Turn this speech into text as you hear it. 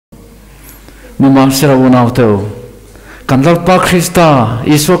mi mang sira unau teu kan lalpa Krista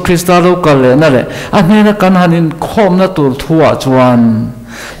Isu Krista lo kal na le anena kan hanin khom na tur thua chuan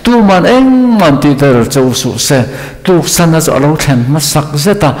tu man eng man ti der chau su se tu sana zo lo then ma sak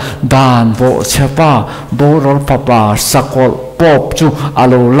zeta dan bo chepa bo rol papa sakol pop chu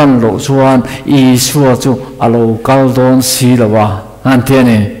alo lan lo chuan Isu chu alo kal don si lawa an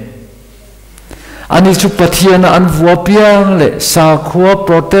tiani ani chu pathiana an vua piang le sa khua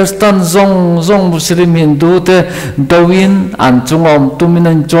protestant zong muslim hindu te dawin an chungom tumin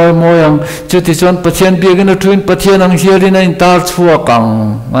enjoy moyang chuti chon pathian biagin twin pathian ang hialin in tar chua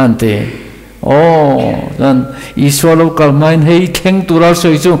kang ante dan Isu lo kalmain hei theng tura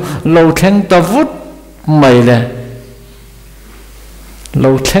soi chu lo theng ta vut mai le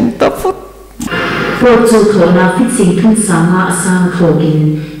lo theng ta vut pro chu thona fixing thun sama asang thogin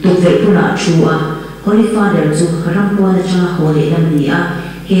tute puna chua Holy Father chu rampo na cha holy lamnia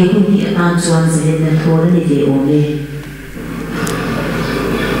he hun ni atan chuan zelen na thor ni de ole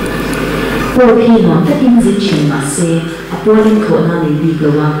por khi no takin zi chin ma se apolin ko na ni bi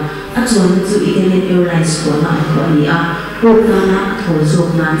gawa a chuan chu Italian Airlines ko na ko ni a por kana thor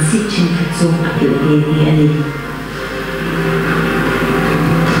zok nan si chin kha chu a pil he ni ani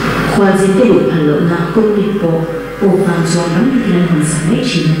khwazi te phalo na ko ni po o kan chuan ram ni han sa mai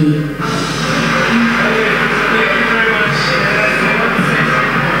chin ni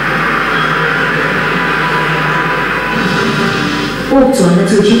Ủa chuẩn là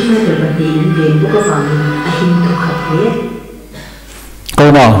chú chiếc phép được bật đến về bố có phòng hình thuộc học hết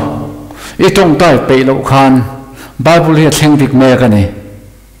câu nào ít trong tay bị lộ khan Bible hiện thanh việc mẹ cái này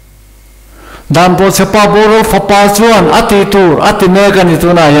đàn bộ sẽ pa bố rô phá pa chuan ati tu ati mẹ cái này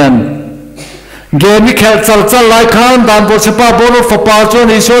tu này hiện ghé mi khẹt chal lại khan đàn bộ sẽ pa bố rô phá pa chuan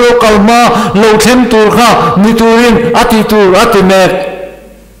Isu rô kalma lộ thêm tu kha mi turin ati mẹ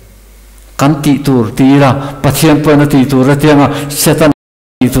kan ti tur ti ra pathian pa na ti tur ra tianga setan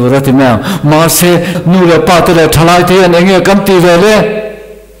ti tur ra ti ma ma se nu le pa te le thalai te an enge kan ti ve le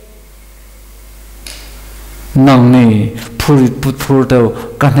nang ni phurit put phur teu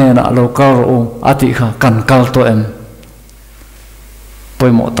kan he na lo ka ro ati kha kan kal to em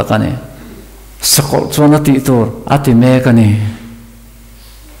poi mo takane sakol chona ti tur ati me kani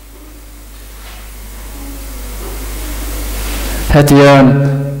hetian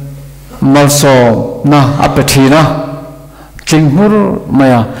malsawmna apathina tlingmur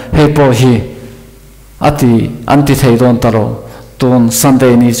maya hepo hi ati anti thei don talo tun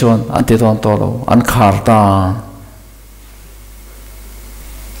Sunday ni chuan anti don tolo an khar ta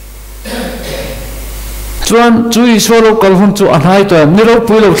chuan chu Isu lo kal hun chu anhai to ni lo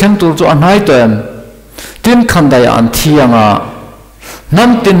pui lo thleng tur chu anhai to tin khandai an thianga nam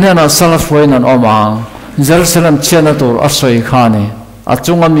tin hena salafroin an oma Jerusalem chena tur asoi khani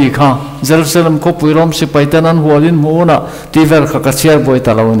achunga mi kha Jerusalem ko puirom si paitanan hualin muna tiver kha kachiar boi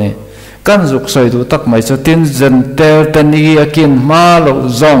talone kan juk soi du tak mai cho tin zentel tani akin malo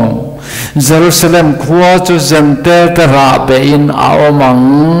zong Jerusalem khua chu zentel ta ra be in aomang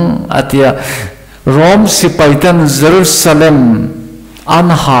atia rom si paitan Jerusalem an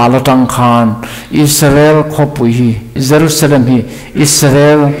halatang khan Israel ko pui hi Jerusalem hi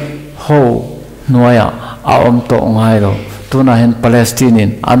Israel ho noya aom to ngai lo tuna hen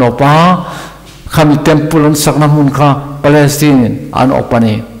Palestinian anopa kami temple sakna mun kha Palestinian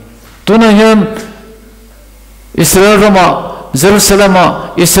anopani tuna hen Israel rama Jerusalem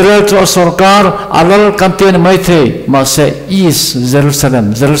Israel to sarkar alal kanten mai the ma se is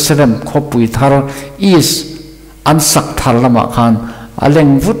Jerusalem khopui thar is ansak tharlama khan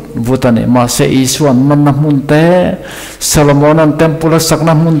aleng vutane ma se Isuan manna munte Solomon an temple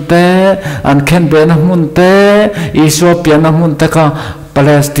sakna munte an khen bena munte Isu piana munte ka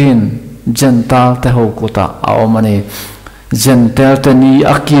Palestine Gentile te hokuta aomani Gentile te ni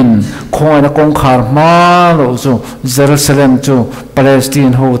akin khona kong khar ma lo chu Jerusalem chu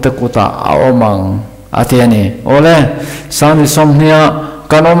Palestine ho te kuta aomang atiani ole sani somnia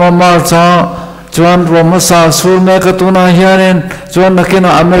kanoma marcha chuan romasa sul me ka tuna hianin chuan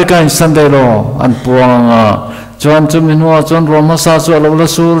nakina American Sunday lo an puanga chuan chuminwa chuan romasa chu alo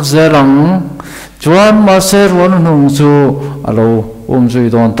sul zelang chuan ma se ron nung chu alo zui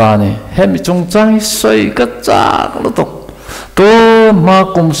don ta ni hemi chung chang soi ka chak lo to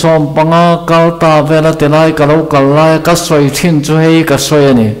ma kum som panga kal ta vela tenai ka lo kal lai ka soi thin chu hei ka soi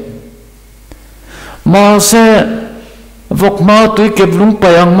ani ma se vok ma tui kep lung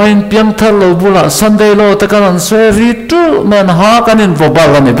payang main piang thar lo bula Sunday lo takanan swe ri tu men ha kanin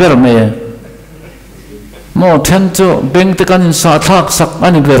vobal ani ber me mo then chu beng takanin sa thak sak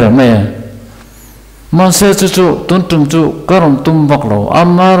ani ber me ma se chu tun tum chu karom tum bak lo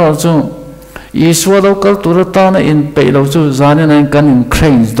amaro chu Iswa đâu kal turata na in pe lo chu zani na kan in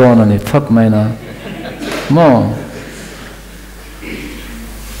cranes don ani thap mai na mo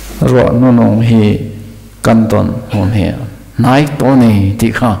ro no no hi kan don hom he nai to ni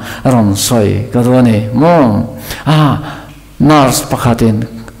ti kha ron soi ka do ni mo nars pakhatin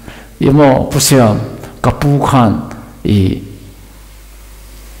imo pusiam kapu khan i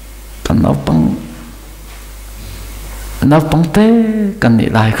kan nau pang te kan ni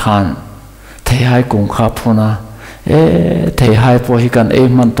lai khan theih hai kung kha phuna theih hai po hi kan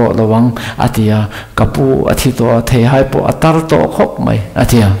man to lawang atia kapu athi to theih hai po atar to khop mai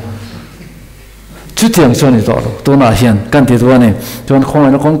atia chu tiang choni to na hian kan ti do ni chon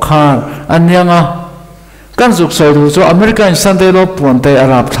khong na kong kha anyanga kan zuk soi du cho American Sunday lo puan te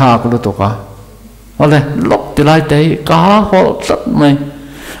arab tha ko to ka ole lok ti lai te ka hol sat mai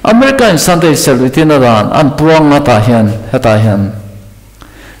American Sunday celebrity na ran an puang na ta hian heta hian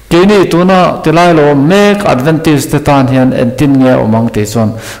kini tuna tilai lo make advantage te tan hian en tin nge omang te chon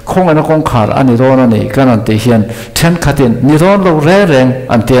khong ana kong khar ani ron ani kan an te hian then khatin ni ron lo re reng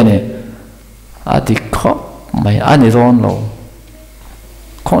an te ni ati kho mai ani ron lo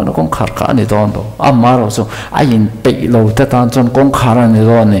khong ana kong khar ka ani ron lo amaro so ain pe lo te tan chon kong khar ani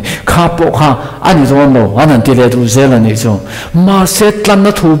ron ni kha po kha ani ron lo anan ti le du zel ani so ma se tlan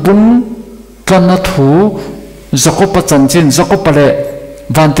na thu bung tlan na thu zakopa chanchin zakopa le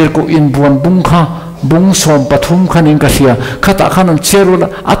vantir ko in buan bung kha bung som pathum khanin ka hria khata khanan cherula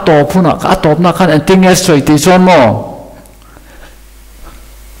atop phuna atop na khan antinge soi ti chon mo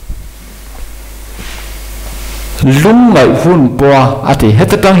lung ngai hun po ati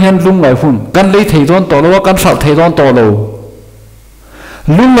hetatang hian lung ngai hun kan lei thei don to lo kan sal thei don to lo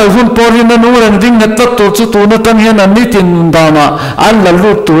lung ngai hun po rin na nu rang ding na tat to chu tu na tan hian an ni tin dana an la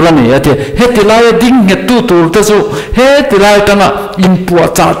lut tu rani ati hetilai ding he tu tu te chu hetilai kana in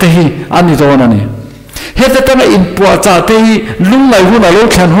buatsaih theih ani don ani hetatang in buatsaih theih lung ngai hun alo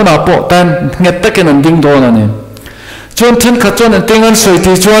khan hun a po tan nget taken an ding don ani chon thin kha chon an tengan soi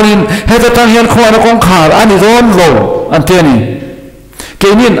ti chuanin hetatang hian khona kong khar ani don lo an te ni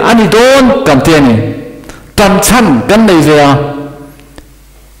kenin ani don kan te ni tan chan kan nei ve a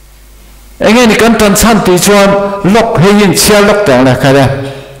engeni ni kan tan chan ti chuan lok hein chia lok tang la kha le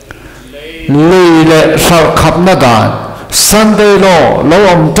le sar khap na dan Sunday lo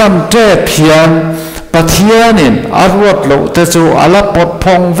om tan te phian pathianin arwat lo te chu ala pot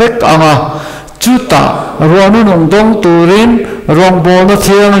phong vek anga chuta ruanu nong dong turin rong bo na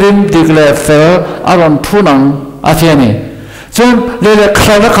thiang lim dikle fer aron phunang athiani chon le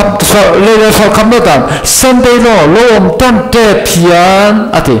khara khap le sar khap na dan Sunday lo om tan te phian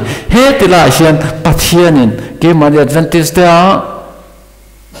ati he tila hian pathianin ke mari advantage te a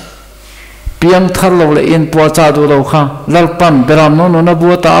piang thar lo le in buatsaih du lo kha lalpan beram no na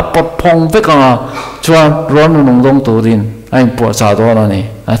buata pot phong veka chuan ron nong dong turin ai buatsaih do na ni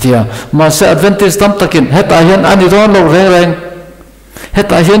atia ma se advantage tam takin heta hian ani ron lo re reng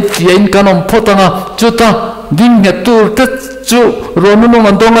heta hian fiain kanom photanga chuta ding he tur te chu ron nong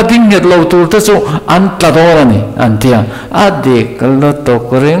andonga ding he lo tur te chu an tla do na ni antia adik lo to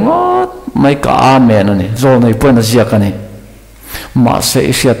korengot mai ka amen ani zo nei point na sia kani ma se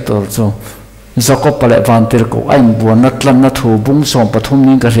sia tor chu Zakop pale vantir ko ain buan natlan na thu bung som pathum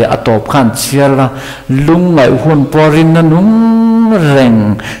ning ka re atop khan chiala lung ngai hun porin na nung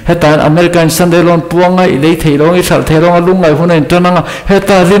reng hetan American Sunday lon puanga ilei theilong I sal theilong lung ngai hun en tananga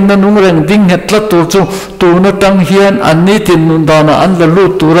heta rin na nung reng ding hetla tur chu tu na tang hian ani tin nun dana an la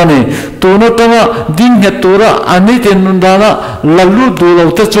lu turani tu na tanga ding het tura ani tin nun dana la lu du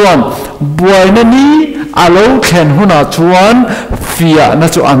lo te chuan buaina ni alo khen huna chuan fia na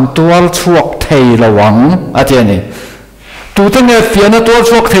chu an tual chuak thei lawang atiani tu tanga fia na tual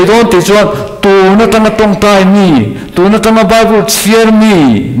chuak thei don ti chuan tu na tanga tong tai mi tu na tanga Bible cheer mi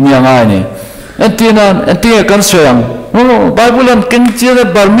nianga ni antia kan soyang Bible an ken cheer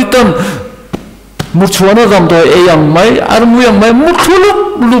barmitan mu chuana ram do e yang mai ar mu yang mai mu khulup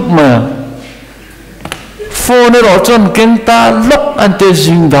lup ma phone ro chon ken ta lok ante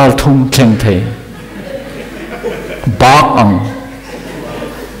jing dal thum kheng thei bak ang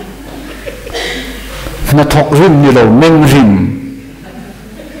na thok rim ni lo meng rim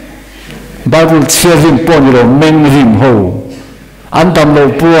Bible cheer rim po ni lo meng rim ho andam lo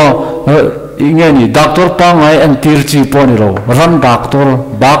puwa ingeni doctor pa ngai an tir chi po ni lo ran doctor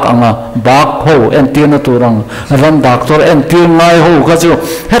bak anga bak ho en tir na turang ran doctor en tir ngai ho ka chu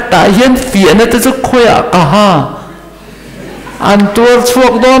heta hian fi na te chu khoya ka ha an tur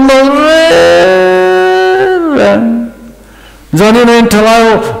chuak don lo re Zani na thalao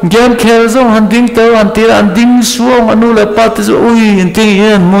game khel zong hunting teu antira anding suang anu le pat zo ui inting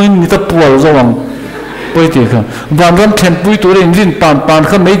hian moin nita pual zong poi ti kha van ran then pui turin rin pan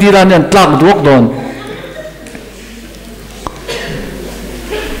kha mei di ran yan tlak duak don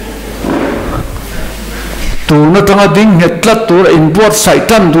tu na tanga ding hetlat tur inbuatsaih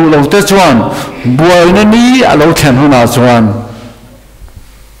tan du lo te chuan buai na ni alo then huna chuan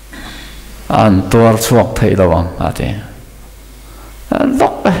an tur chuak thei lawang ate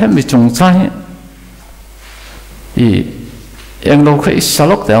lok hem mi chung chai I eng lo khai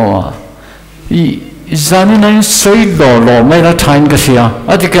salok te wa I zani nai soi lo mai la thain ka sia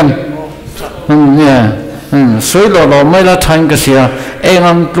atikan soi lo mai la thain ka sia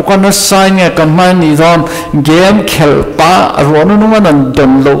engam tukana sai nge kan mai ni don game khel pa ro nu man an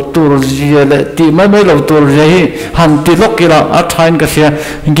don lo tur je le ti mai lo tur je hi han ti lok kila a thain ka sia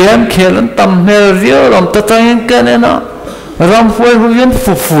game khel an tam me rio ram ta tain ka ne na ram foi huyen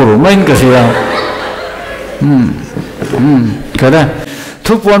fufur main ka sia kada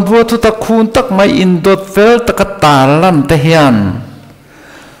thu pon bu thu tak khun tak mai in dot fel tak talan te hian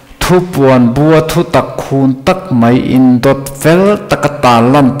thu pon bu thu tak khun tak mai in dot fel tak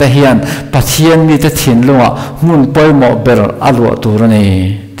talan te hian pathian ni te thin lunga mun poi mo ber alu turani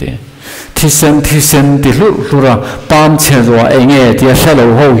te thisen ti lura pam che zo enge ti salo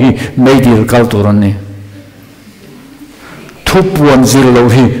ho hi meidil kal turani thu pon zil lo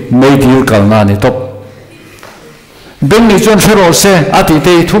hi meidil kal na ni top bên này chọn sero se ati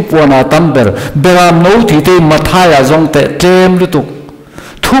te thu puana tamber beram no ti te mathaya zong te tlem lutuk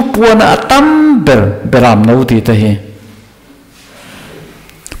thu puana tamber beram no ti te hi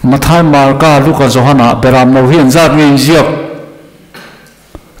mathai marka luka johana beram no hian zat ngi ziak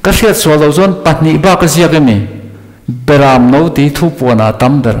ka hiat so lo zon patni ba ka ziak mi beram no ti thu puana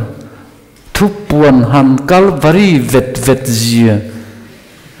tamber thu puan han kal vari vet zia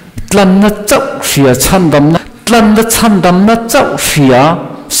tlan na chau sia chandam na tlan da chandam na chau sia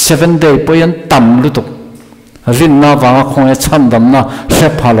 7 day poyan tam lutuk rin na wanga khoi chandam na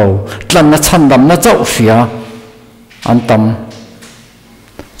sephalo tlan na chandam na chau sia an tam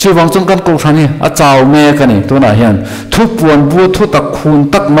chu wang chung kan ko thani a chaw me kani to na hian thu puan bu thu tak khun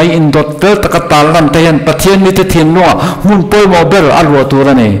tak mai in dot vel tak tal ram te hian pathian ni te thin no mun poi mo ber alwa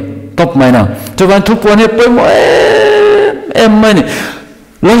turani top mai na chu wang thu puan he poi mo em mai ni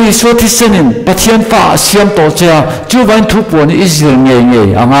Lagi suatu senin pathian fa siam tocha cubain tupuan Israel nge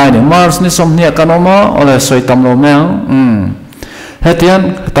angai ni Mars ni somnia kanoma oleh soitam lo meng hetian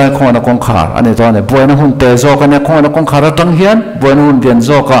tai khona kong khar ani to ne boina hun te zo ka ne khona kong khar tang hian boina hun dian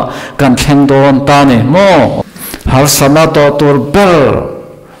zo ka kan theng don ta ne mo har sana to tur bel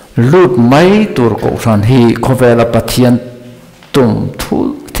lut mai tur ko san hi khawvel pathian tum thu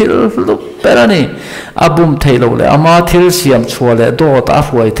thil lu perani abum theilo le ama thil siam chhuale do ta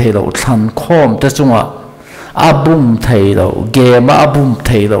huai theilo than khom te chunga abum theilo game abum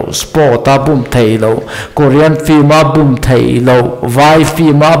theilo sport abum theilo Korean film abum theilo vai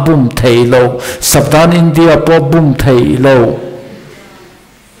film abum theilo sabdan India po bum theilo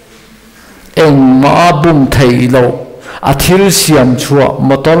eng ma abum theilo athil siam chua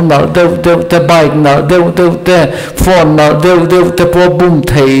motor na deu te bike na deu te phone na deu te po bum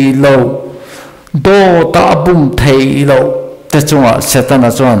theilo do ta bum theilo te chunga setana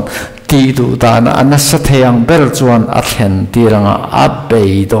chuan ti du ta na anasa theyang bel chuan a thlen tiranga a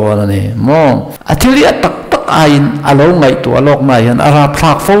bei do ni mo athili tak tak ain alo ngai tu alok mai han ara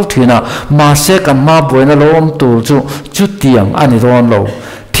phak fol thina ma se kan ma boina lom tu chu tiang ani ron lo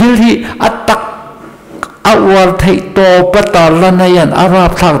thil hi atak awar thei to patalana yan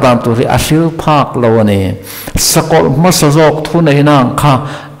arab thak dam tu ri asil phak lo ni sakol masazok thuna hinang kha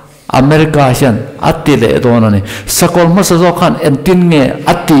America hian ati le don ani sakol masazok khan entin nge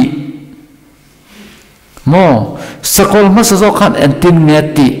ati mo sakol masazok khan entin nge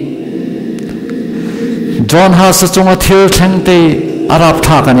ti John ha sa chunga thil theng te arab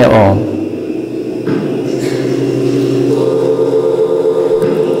thak ani o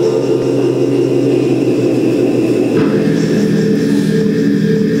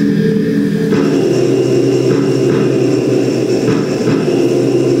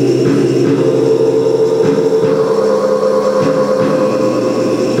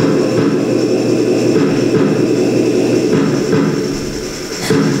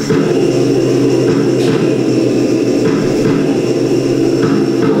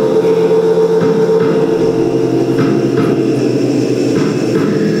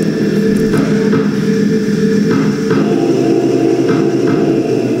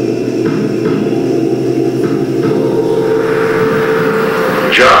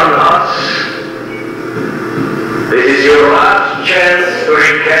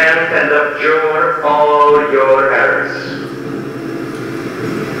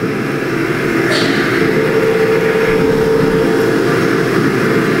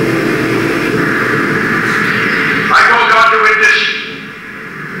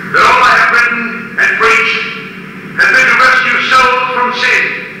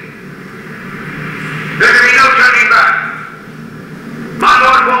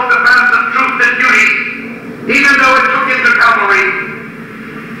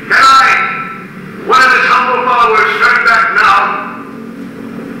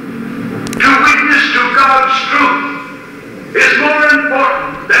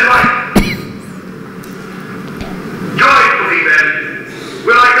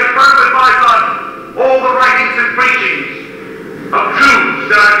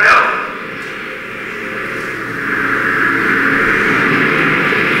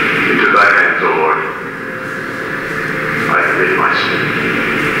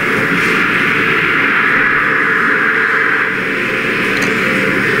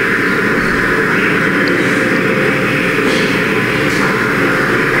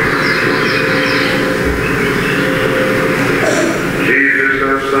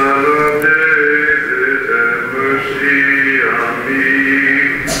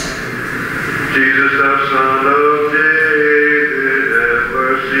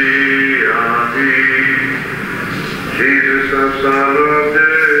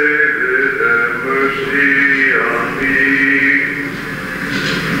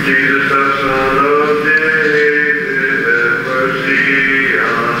Jesus, the Son of David, have mercy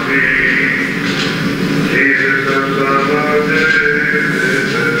on me. Jesus, the Son of David,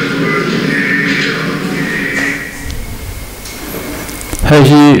 have mercy on me.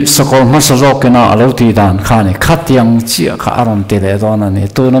 Hei sakol masarok kena alauti dan khani khatyang chia kha aron tele dona ni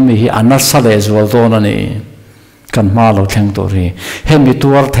to na mi hi anar sale zual dona ni kan ma lo theng to ri he mi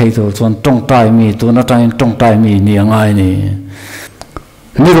tuar thei to chon tong tai mi tu na tai tong tai mi ni angai ni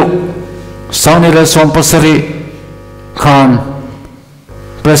miru sauni le som pasari khan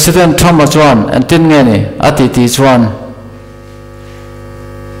president thama chuan an tin nge ni ati ti chuan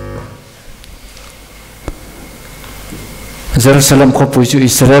Jerusalem khopui chu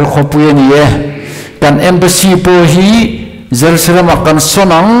Israel khopui ni ye kan embassy po hi Jerusalem akan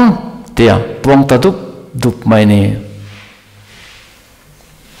sonang tia puang ta dup mai ni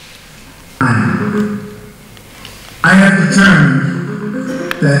I have determined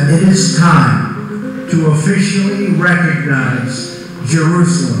that it is time to officially recognize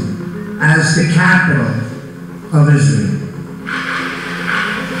Jerusalem as the capital of Israel.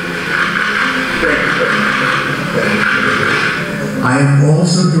 I am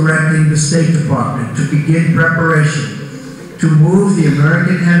also directing the State Department to begin preparation to move the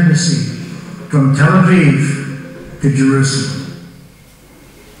American Embassy from Tel Aviv to Jerusalem.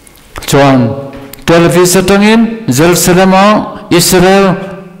 John, Tel Aviv satangin Jerusalem Israel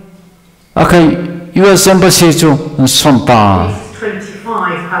akai US Embassy chu sonta.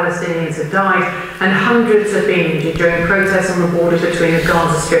 25 Palestinians have died and hundreds have been injured during protests on the border between the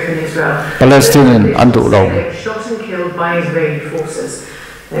Gaza Strip and Israel. Palestinian andu law. Shot and killed by Israeli forces.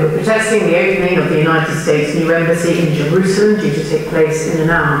 They were protesting the opening of the United States new embassy in Jerusalem due to take place in an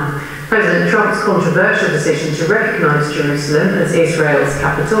hour. President Trump's controversial decision to recognize Jerusalem as Israel's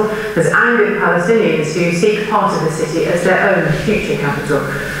capital has angered Palestinians who seek part of the city as their own future capital.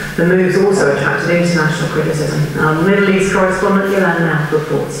 The moves also attracted international criticism. Our Middle East correspondent Yolanda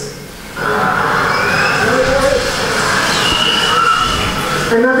reports.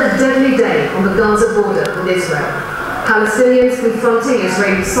 Another deadly day on the Gaza border with Israel. Palestinians confronting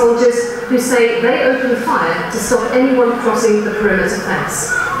Israeli soldiers who say they opened fire to stop anyone crossing the perimeter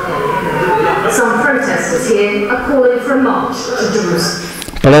fence. Some protesters here are calling for a march to Jerusalem.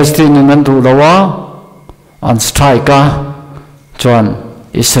 Palestinian andu lawa an strike John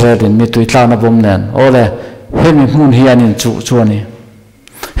Israel in mitui tlana bomnen ole hemi mun hianin chuani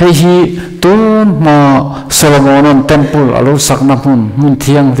hei hi tun ma Solomon temple alo sakna mun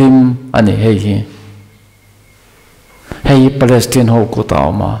thiang rim ani hei Palestine ho ko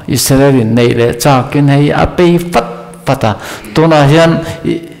tauma Israel in nei le chakin hei apei fata tuna hian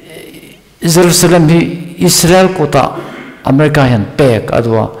Jerusalem hi Israel ko ta America hian pek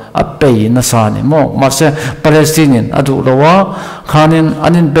adwa apei na sa ni mo marse Palestinian adu lawa khanin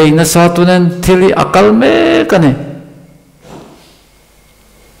anin bei na sa tunen thili akal me kane.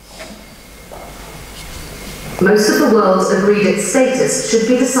 Most of the world agreed its status should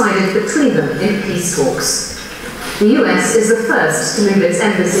be decided between them in peace talks. The US is the first to move its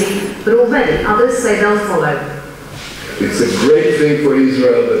embassy, but already others say they'll follow. It's a great thing for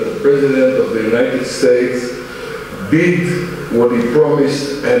Israel that the President of the United States did what he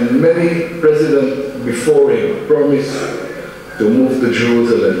promised, and many presidents before him promised to move to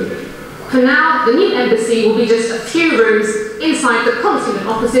Jerusalem. For now, the new embassy will be just a few rooms inside the consulate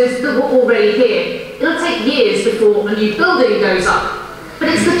offices that were already here. It'll take years before a new building goes up. But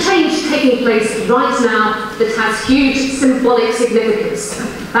it's the change taking place right now that has huge symbolic significance.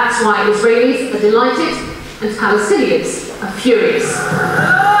 That's why Israelis are delighted and Palestinians are furious.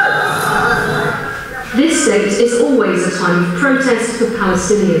 This date is always a time of protest for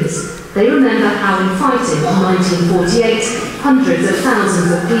Palestinians. They remember how in fighting in 1948, hundreds of thousands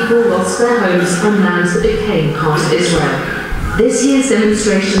of people lost their homes on lands that became part of Israel. This year's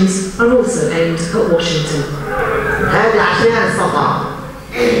demonstrations are also aimed at Washington.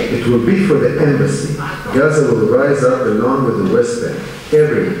 It will be for the embassy. Gaza will rise up along with the West Bank.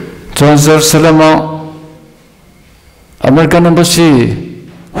 Everyone. Jerusalem American Embassy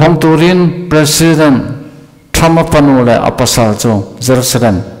Hong Turin President Trump panule apasal chu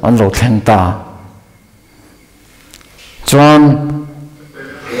Jerusalem an lo thlengta chuan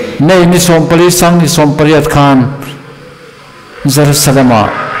nei ni sompali sang ni sompariat khan Jerusalem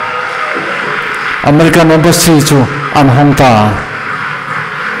American Embassy chu an hongta.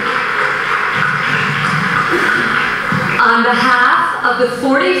 On behalf of the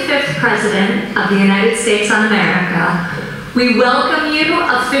 45th President of the United States of America, we welcome you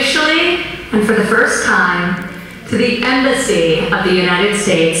officially and for the first time to the Embassy of the United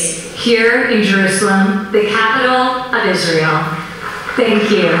States here in Jerusalem, the capital of Israel.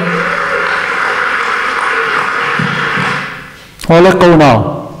 Thank you. Hola câu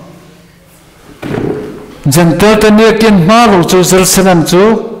nào Gentle tên như kiên má lục chú Jerusalem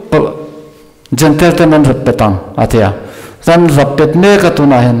chú Gentle tên anh rập betan atia Tan rập bet me ka tu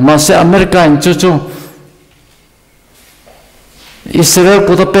na hen ma se America in chu chu Israel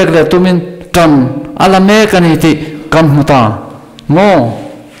ko to pek le tumin tan ala me ka ni ti kan huta mo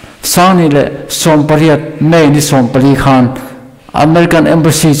sang ni le som pariat me ni som pali khan American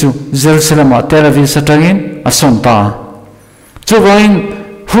embassy chu Jerusalem a Tel Aviv satangin asom ta chu vain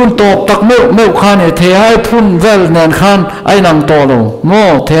hun to tak meu khan e theih phun vel nen khan ai nang to lo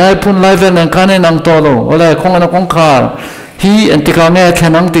mo theih phun lai vel nen khan ai nang to lo ole khong ana khong khar hi antika me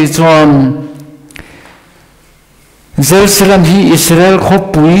thanang ti chuan Jerusalem hi Israel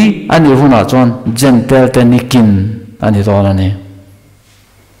khopui ani huna chuan gentle tenikin ani to na ni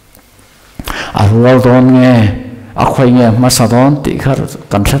a rual don nge a khoi nge masadon ti khar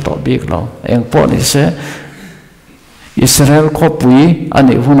kan tha to bik lo eng po ni se Israel khopui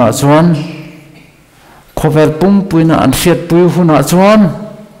ani huna chuan khawvel pum puina an hriat pui huna chuan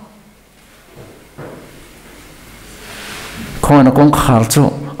khona kong khar chu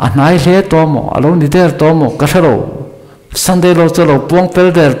a hnai hle to mo alo ni der to mo ka tharo Sunday lo chalo puang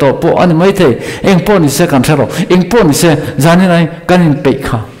pel der to po ani mai the eng po ni se kan tharo eng po ni se zani nai kanin pe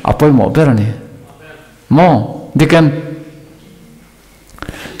kha apoi mo berani mo dikan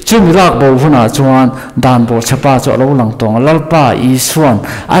chumi lak bo huna chuan dan bo chapa cho lo lang tong lalpa I suan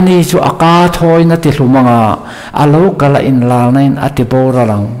ani chu aka thoi na ti hlumanga alo kala in lal nain ati bo ra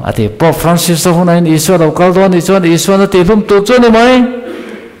lang ati Pope Francis huna in isu lo kal don I chuan isu na ti hlum tu chu ni mai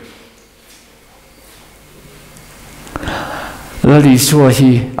lali su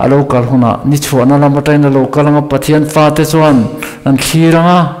hi alo kal huna ni chuan na lamatai na lo kalanga pathian fa te chuan an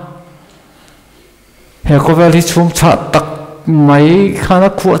khiranga he khawvel hi chum cha tak mai khana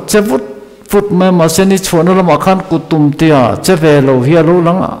khu chevut put ma maseni chona lama khan kutum tia cheve lo hi alo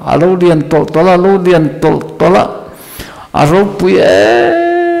lang alo lian to tola lo lian to tola aro pui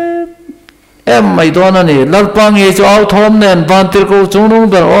em mai dona ni lalpang e cho au thom nen van tir ko chunung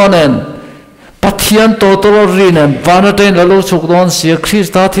ber onen pathian to to rin en vanaten lo chuk don sia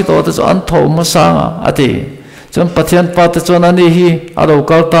Krista thi to te an thom ma sanga ati chon pathian pa te chon ani hi alo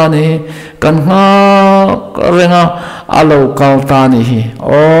kalta ni kan nga renga alo kalta ni hi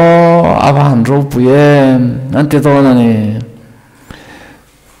o avan ro puem ante to na ni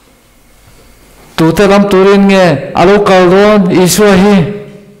tute lam turin nge alo kaldon isu hi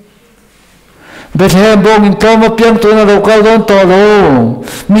bethe bong in toma piang tu na lo kaldon to lo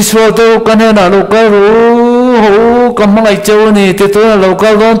Mizo to kanena lo kalu ho kamangai cheu ni te to na lo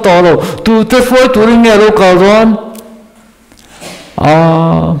kaldon to lo tute foi turin nge lo kaldon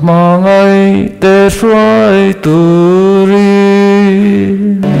mangai te foi turin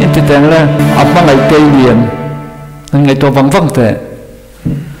iti teng la mangai te lian ngai to vang vang te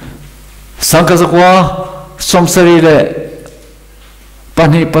sangka zakwa somsari le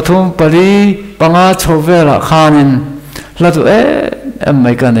pani pathum pali panga chovela khanin latu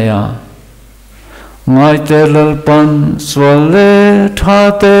mai ka ne ya ngai te lal pan swale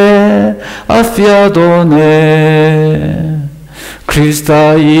thate afia done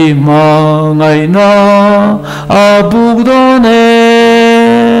Krista ima ngai na abugdone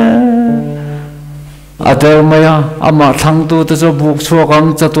ater maya ama thang tu te so buk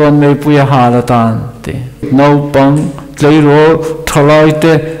chuakang chatuan mei puya halatan te no pang tleiro thalai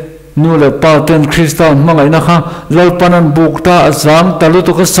te nu le pa ten Krista mangai na kha lalpanan bukta azam talu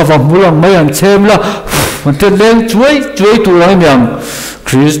to ka savam mulang mayan chemla te leng chuai tu lai myang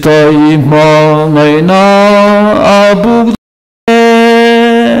Krista ima ngai na abug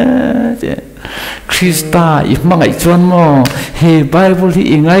Krista if mangai chuan mo he Bible hi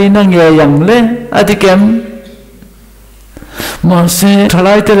ingai na nge yang le adikem ma se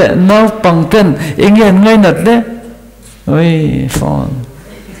thalai te le nau pangten ingen ngai nat le oi phone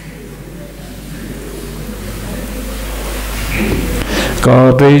ka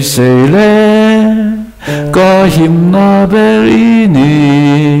dei se le ka him na berini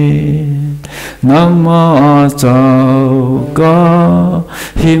Nama chau ka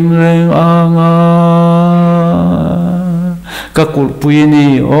him reng anga ka kulpui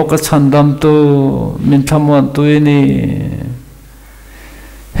ni o ka chandam tu min thamuan tui ni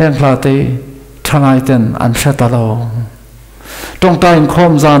heng hlate thangai ten an hretalo tong ta in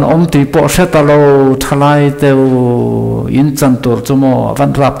khom zan om ti po hretalo thalai teu in chantur chumo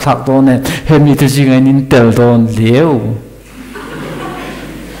van rap thak do ne hemi te jingai nin tel don leu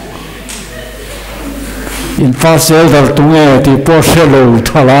in fasel dar tunge ti po selo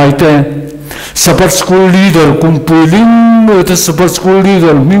thalai te Sabbath school leader kumpuling mo te Sabbath school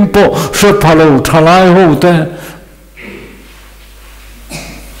leader mingpo se phalo thalai ho te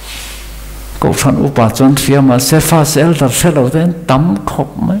ko san upa chon thiama se fa sel dar se lo ten tam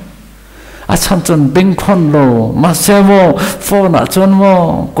khop mai a chan chon bing khon lo ma se mo phone a chon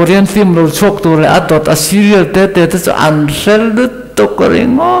mo Korean film lo chok tu re adot a serial te te te an sel to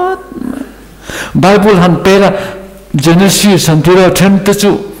koringot Bible han pera Genesis han tira 10 te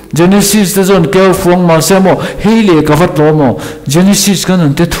chu Genesis te zon kêu fuang ma se mo hei le ka vat lo mo Genesis kan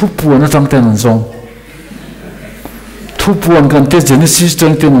an te thu pu na tang ten zong thu pu an kan te Genesis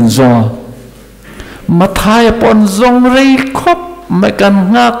tang ten zong ma thai pon zong rei khop ma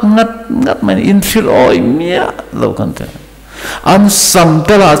kan ngak ngat man in fil oi mia lo kan te an sam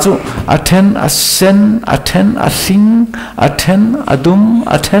te la chu athen a sen athen a sing athen adum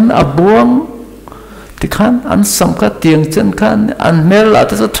athen a buang thì khăn ăn sắm các tiếng chân khăn ăn mel là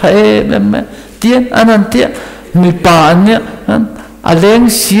tất thề mẹ tiếng ăn tiếng mi pa anh nhé ăn lên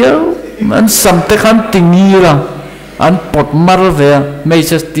xíu ăn sắm tất khăn tình yêu là ăn bột mar về mấy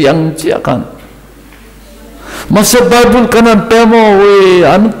cái tiếng chia khăn mà sẽ Bible cái ăn pemo we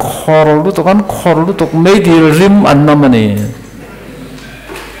ăn khor lu tục mấy điều rim ăn nằm này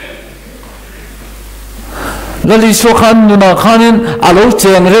Lali so khan nuna khanin alo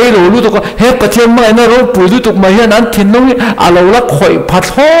cheng rei lo lu to he pathian ma na ro pu lu tuk ma hian an thin nong alo la khoi phat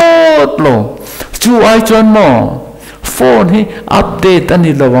hot lo chu ai chon mo phone hi update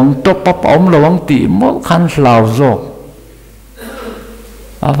ani lawang top up om lawang ti mo khan hlaw zo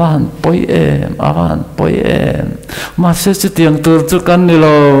avan poi em ma se chu tiang tur chu kan ni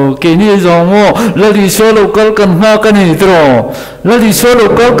lo ke ni zo mo lali so lo kal kan ha kan ni tro lali so lo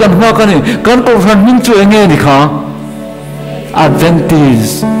kal kan ha kan ni kan ko han min chu enge ni kha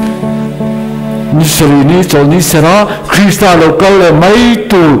Adventist ni cho ni sera Krista lo kal le mai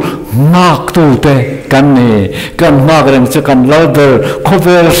tu nak tu te kan ni kan ma reng chu kan lauder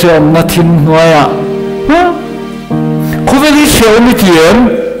khawvel se na thin noya khawvel se mi tien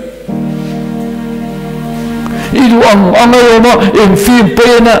ilu ang ayo mo in film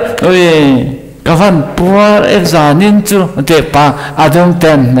pena oi kavan puar exanin chu te pa adong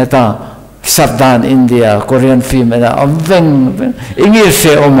ten meta Sabdan India Korean film na amveng ingi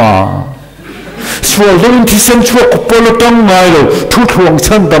se oma swal dong ti sen chu polo tong ngai lo thu thuang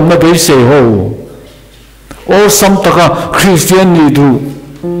chan dam na be se ho o sam taka Christian ni du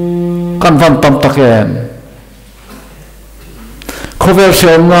kan van tam takem khawvel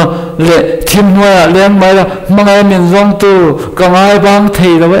na le thim noya leng mai la mangai min zong tu ka ngai bang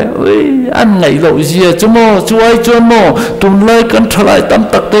thei la we an ngai lo zia chumo chuai chon mo tunlai kan thalai tam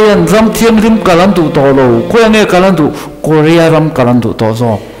tak te an ram thiam rim kalan tu to lo ko nge kalan tu Korea ram kalan tu to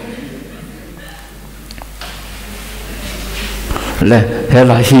zo le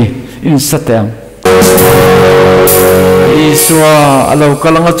hela hi in satem iswa alo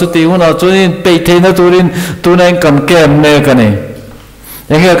kalanga chu ti una chuin pe theina turin tunain kan kem ne kani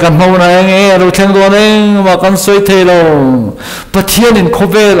nghe kan hmawr na nghe ro theng do neng ma kan soi the lo pathian in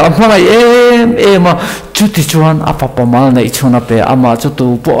khawvel amhai em ma chuti chuan apapa mal nei chuna pe ama chu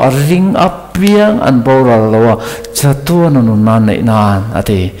tu po ring apiang an boral lo chatu nanu na nei nan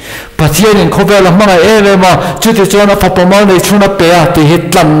ati pathian in khawvel amhai em ma chuti chuan apapa mal nei chuna pe ati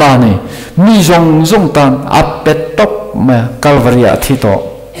hitlan na ni mi zong tan apet top ma calvaria thito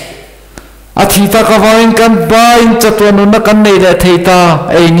Athita kawain kan bain chatuanu na kan nei le theita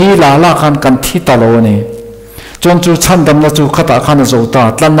ei ni la kan thita lo ni chon chu chandam na chu khata khana zo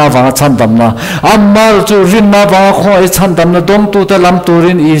ta tlan na wa chandam na amal chu rin na wa kho e chandam na dong tu ta lam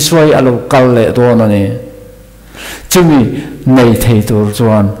turin I swai alo kal le do na ni chumi nei thei tur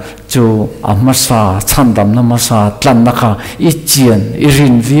chuan chu amasa chandam na masa tlan na kha I chian I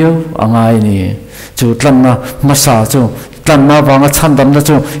rin view angai ni chu tlan na masa chu tlan na wanga chandam na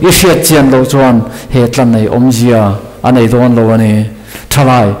chu I hriat chian lo chuan he tlan nei omzia anei don lo ani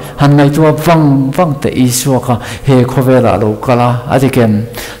thalai han ngai tu wang te iswa kha he khawela lo kala adikem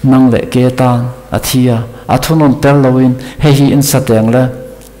nang le ke tan athia athunon tel loin he hi in sateng la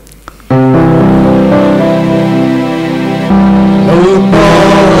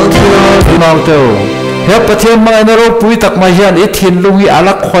mau teu he pathian mai na ro pui tak mai hian I thin lungi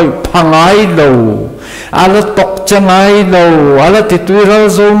ala khoi phangai lo ala tok changai lo ala ti tuiral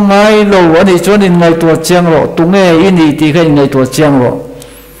zo ngai lo ani chon in ngai tua chiang ro tunge ini ti khai ngai tua chiang ro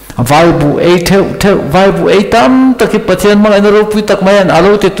vai bu ei theu vai bu ei tam taki pathian mang ana ro pui tak mai an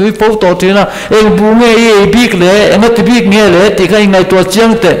alo ti tui po to tina ei bu nge ei bik le ena ti bik nge le ti khai ngai tua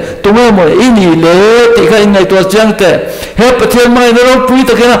chiang te tunge mo ini le ti khai ngai tua chiang te he pathian mang ana ro pui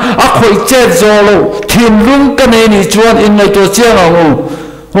tak na a khoi che zo lo thin lung ka nei ni chuan in ngai tua chiang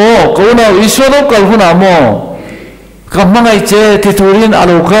ang Kau na isu lo kalau na mo. Kamangai je ti turin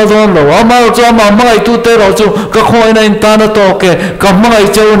alo kadon lo amal jo mangai tute lo jo ka khoi na intana to ke kamangai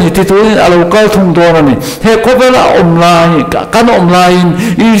je ni ti turin alo kal thung do na ni he ko bela online kan online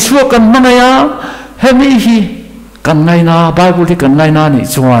isu kan mangaya he mi hi kan ngai na bible kan ngai na ni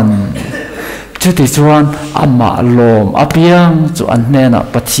chuan chu ti chuan amma lom apiang chu an hne na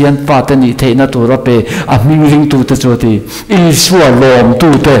pathian pa te ni theih na tur pe a ming ring tu te chu ti isu lom tu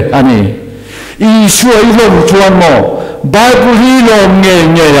te ani isu ilom chuan mo Bible hi lom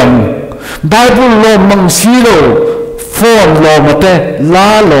nge yang Bible lom mang silo phone lom mate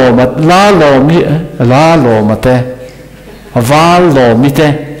la lom mate val lom mite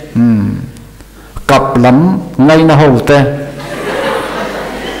cặp lắm ngay na hậu te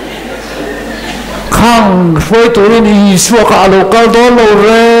khang phơi turin isu ka alo kal do lo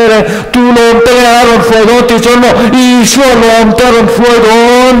re tu lom te aron phơi do ti chon mo isu lom te aron phơi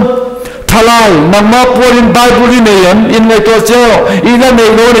don Tunlai, nama purin Bible ni yan, in ngay to siya, ina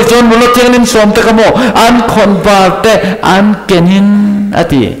may lo ni John mulot yang nin som te kamo, an converte an kenin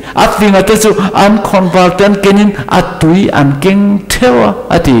ati, at tingate su an converte an kenin atui an king tewa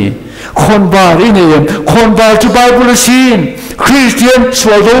ati, convert ni yan, convert to Bible sin, Christian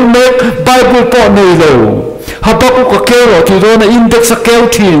swallow make Bible po ni lo, habak ko kero ti do na index sa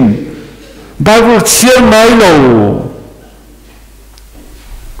keltin, Bible siya ngay lo.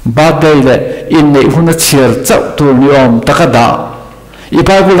 Badai le in nei huna chiar chau tu ni om takada I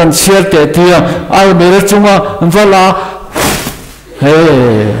Bible an chiar te tia ai mere chunga vala he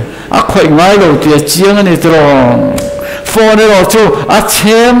a khoi ngai lo tia chiang ani tro phone ro chu a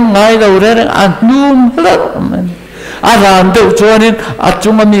chem ngai lo re an num la a ran de chuanin a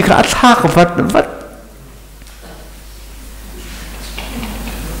chunga mi kha thak vat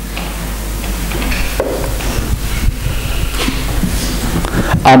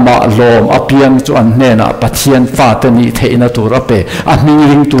ama lom apiang chu an hne na pathian fa te ni theih na tur ape a ming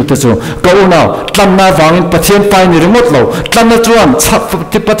ring tu te chu ko na tlan na wangin pathian pai ni remote lo tlan na chuan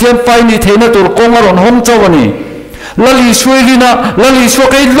pathian pai ni theih na tur kong aron hom chawani lali suilina lali so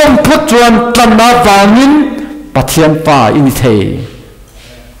kai lom phut chuan tlan na wangin pathian pa in thei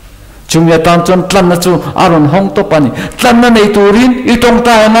chumya tan chuan tlan na chu aron hong to pani tlan na nei turin I tong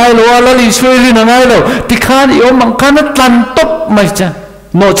ta ngai lo lali suilina ngai lo tikhan I om mang kana tlan top mai cha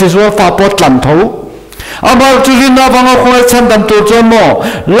no chiswa fa pot lam tho amal turin na bang ko chan dam to chon mo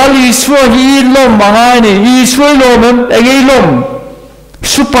lali swa hi lom mangai ni I swa lom ei lom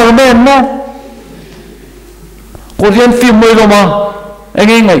superman no korean film moi lo ma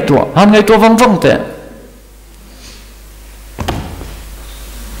ei ngai to han ngai to vang te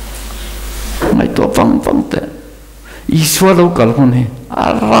ngai to vang te I swa lo kal kon he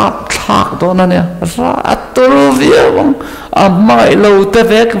ara thak do na ne ra atur via bang amai lo te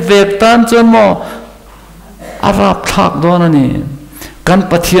vek tan chon mo ara thak do na ni kan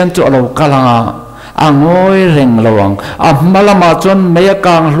pathian chu lo kalanga angoi reng lawang amalama chon meya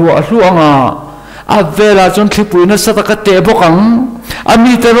kang hluanga avela chon thlipuina sataka te bokang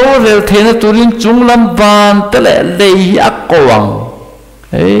ami te ro rel thena turin chunglam ban tele lei akowang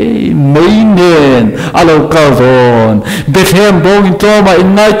Hey, ngen alo kaldon Bethlehem bong toma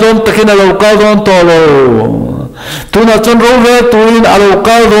in night tom takin alo kaldon tolo tuna chon rove tuin alo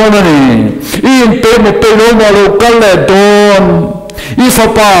kaldon ani in pe mo pe lo mo alo kalle don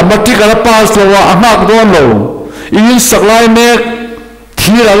ifapa matikala pas lo amak don lo in saklai mek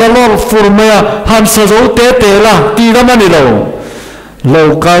thira la lor furmea han sa zo te la ti la mani lo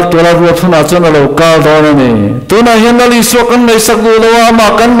local tola ruột thuna chon local đó này tuna hian lali so kan nei sak du lo ma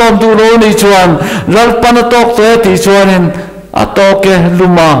kan lom du lo ni chuan lal pan tok te ti chuanin atoke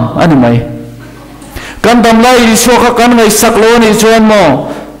luma ani mai kan dam lai so kha kan nei sak lo ni chuan mo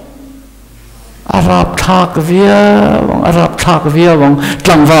arab thak via wang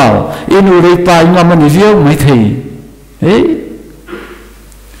tlang vào inu rei pai ngam ani riau mai thei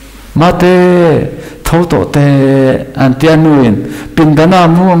mate thâu tổ te an tian nuin pindana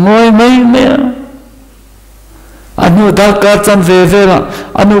mu ngoi mai anu dal ka chan ve la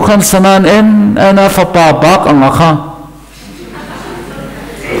anu khan sanan en ana fapa bak anga kha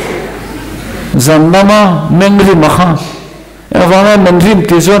zanlama mengri ma kha ewana menrim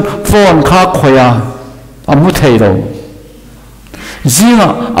ti zon phone kha khoya amu thei lo zinga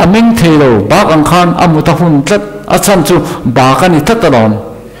aming thei lo bak ang khan amu ta hun tlat achan chu ba ka ni tatalon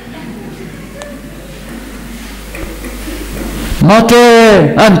mate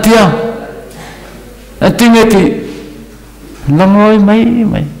antia antingeti langoi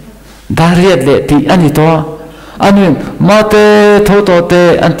mai dariat le ti ani to anin mate thoto te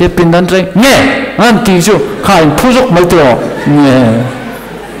ante pindan reng nge anti su khain phuzuk mai to nge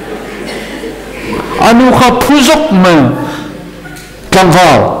anu kha phuzok ma tlang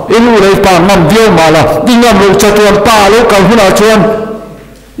vào ilu lấy pa ngam viêu mà là đi ngam lo cha tuan pa lo kal huna chuan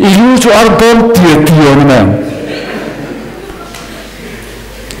ilu chu arbon tia ni ma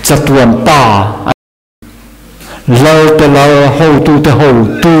cha tuan pa lo te lo ho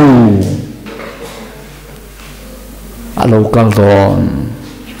tu alo kal don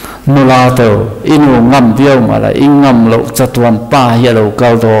nula to inu ngam viêu mà là in ngam lo cha tuan pa hi lo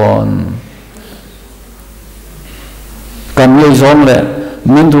kal don cần lấy giống lệ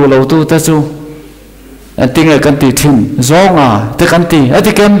mình đủ lâu tu ta chú anh tiếng là cần tì thìn giống à te cần tì anh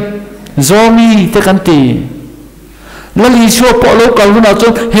thì kem giống y te cần tì nó lý xua bỏ lâu cầu nào cho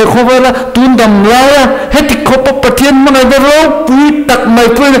hệ khawvel là tuôn đầm lai á hết thì khó bắt bát thiên mà ngày đó lâu bùi tắc mày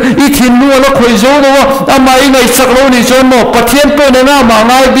bùi ít thiên mua nó khơi giống đâu à mà ngày sạc lâu này cho nó bát thiên bùi này na mà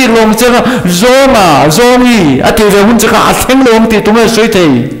ngay bị lồng chứ giống à giống y anh thì rồi hun chứ cả thiên lồng thì tụi mình suy thì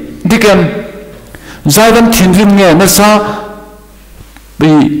đi kem giai đoạn thiên rim nghe nó sa bị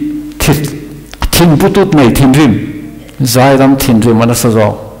thiên bút tút này thiên rim giai đoạn thiên rim mà nó sa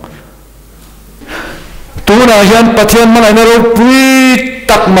rõ tu na hian pathian mà nó bui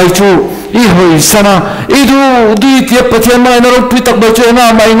tắc mai chu i hồi sana i du đi tiếp pathian mà nó bui tắc mai chu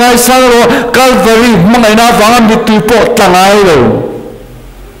na mai ngay sa rồi Calvary mà ngày na vang bị tu po tlang ai rồi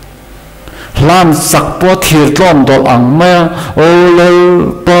lan sak po thiệt lom dol ang ma o lo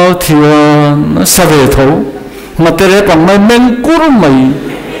po thian sa ve tho ma tere pang mai men kur mai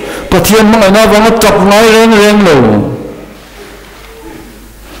pathian ma na wang chop ngai reng lo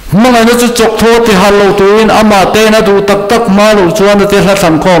ma na chu chok tho ti hal lo tuin ama te na du tak tak ma lo chuan te hla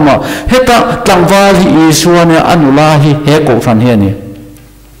tham kho ma heta tlangwa hi isuane anula hi he ko fan he ni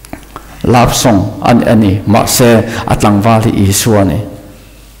love song an ani ma se atlangwa hi isuane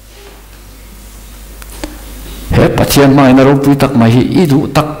he pathian mai na ro pui tak mai hi idu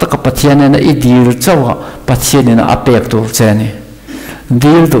tak pathian na idir chawa pathian na apek tu chani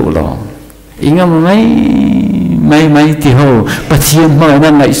dir du lo ingam mai ti ho pathian mai na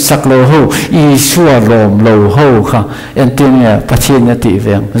ngai sak lo ho i suwa lom lo ho kha enting ya pathian ya ti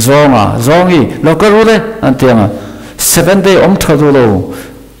veng zongi lo ka ru le antianga 7 day om thadu lo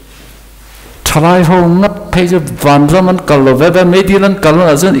thalai ho ngat phei ju van raman kal lo ve me di lan kal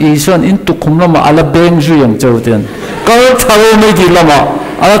na zen i suan in tu khum lama ala beng ju yang chau ten kal thalo me di lama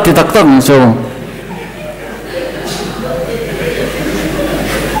ala ti tak tak so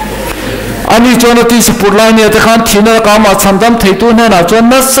ani chona ti support line ne ta khan thina ka ma chandam thei tu ne na chon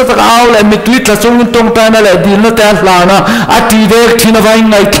na sa tak aw le mi tweet la chung tong ta na le dil na ta la na ati de thina vai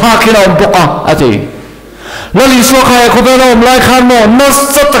ngai tha khina om boka ati lali so khai ko be rom lai khan mo na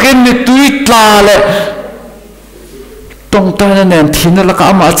sa takin mi tweet la le tong ta na nen thina la ka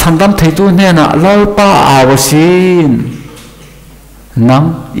ma chandam thei tu ne na lal pa aw sin nang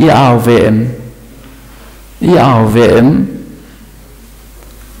i aw vem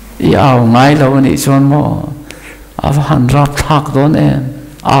i aw ngai lo ni chon mo av han rap thak don en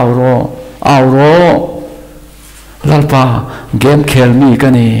aw ro lalpa game khel mi ka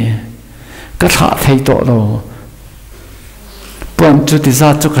ni ka tha thei to lo pon chu ti za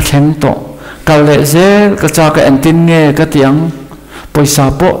chu ka thleng to ka le zel ka cha ka entin nge ka tiang poisa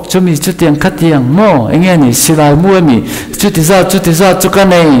po chu mi chu tiang kha tiang mo enge ni silai mu mi chu ti za chu ka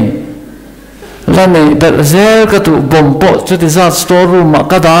nei la nei bel zel ka tu bom po chu ti za store room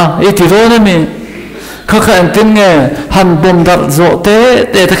ka da e ti ro na mi kha entin nge han bom dar zo te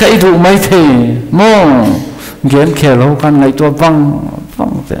ta ka i du mai the mo game khelo kan ngai to bang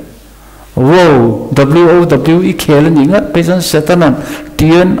te WWE khel ni ngat pesan setanan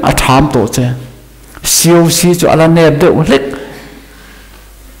tien atham to che COC chu ala ne be ulek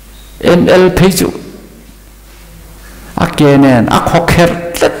ML page akenen akhokher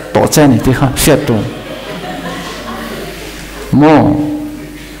tlet to che ni ti kha set to mo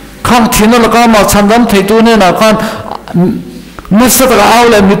khang thina la ka ma chandam thei tu ne na khan masa ta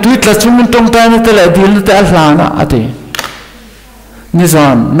aule mi tweet la chung tong ta ne te la dil te ala na ati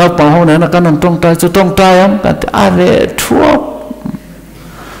nizan na pawh na kan tong ta chu tong ta yam ka are thuop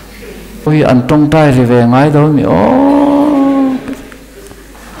oi an tong ta ri ve ngai do mi o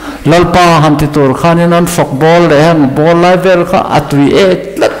lalpa han ti tur khan an football le han ball level kha atui e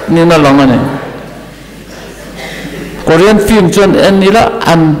tlat ni na langane Korean film chon en nila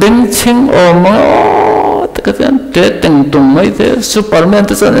an beng ching o ma ka te teng tung mai te Superman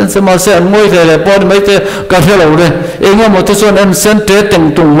te san en se ma se an moi te le pod mai te ka thelo le enga mo te son en sen te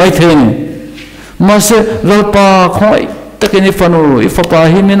teng tung mai the ni ma se lalpa khoi ta ke ni fanu I fa pa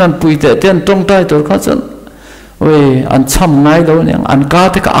hin min an pui te ten tong tai tor kha chan oi an cham ngai do ni an ka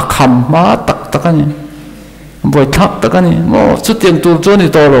te ka akham ma tak ani boi thak tak ani mo chu tiang tur cho ni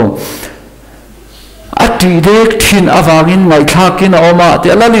to lo ati dek thin awangin ngai thakin oma te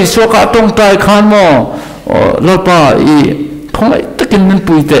alali soka tong tai khan mo lopa I khongai takin min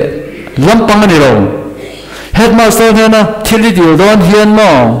puite lampang ani ro headmaster na thili dio don hian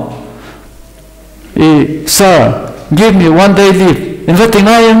mo sir give me 1 day leave in vetting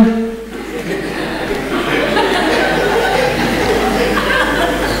I am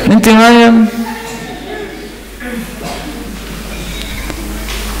in thing I am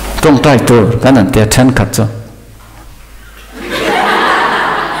tong tai tur kan an te then khat cho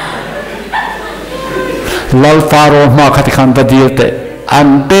lal faro ma khati khan ta dir te an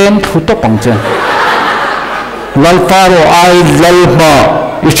ben thu to pang che lal faro ai lal ma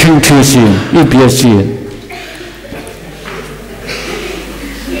I ching thi si I bia si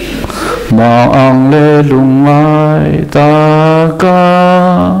ma ang le lungai ta ka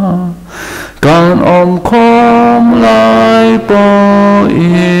kan om khom lai po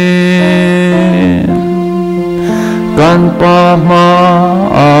in kan pa ma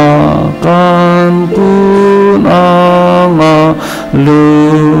kan pun anga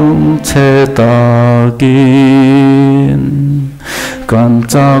lung che ta kin kan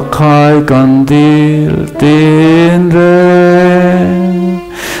cha khai kan dil tin re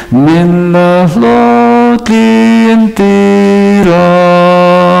min la lo tin tirang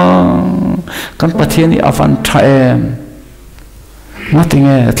kan pathian I avan thaem nothing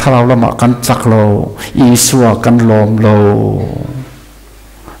e thalau lama kan chak lo Isua kan lom lo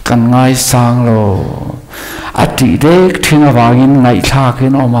kan ngai sang lo ati dek thing awangin ngai thla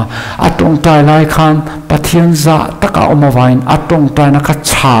khin oma atong tai lai khan pathian za taka oma wain atong tai na kha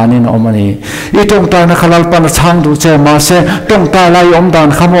chanin oma ni I tong tai na khalal pan chang du che ma se tong tai lai om dan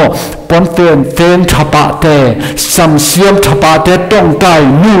khamo pon fen thapa te sam siam thapa te tong tai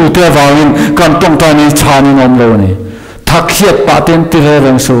nu te wain kan tong tai ni chanin om lo ni thak hiat pa ten ti re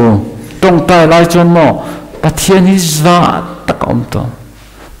reng su tong tai lai chon mo pathian hi za taka om to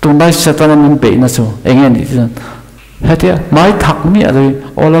Tunlai setana min pe na so engen I hetia mai thak mi ari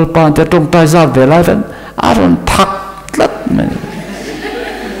olal pan te tong tai za ve lai ven aron thak lat me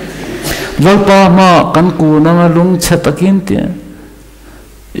lolpa ma kan ku na lung chetakin ti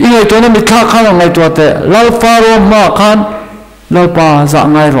I ngai to na mi thak khan ngai to te lal faro ma khan lolpa za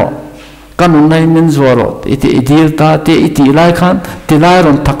ngai ro kan nai min zo ro iti idil ta te iti lai khan ti lai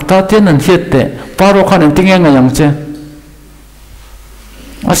ron thak ta te nan hiet te faro khan en tinge ngai yang che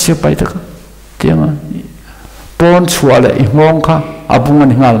Asia pai taka tianga pon chuale I ngong kha abungan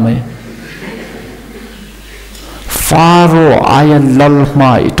hingal mai faro ayan lal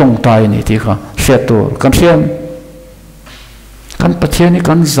ma I tong tai ni ti kha setur kan siam kan pathian ni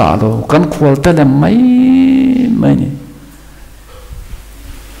kan za lo kan khwal ta le mai ni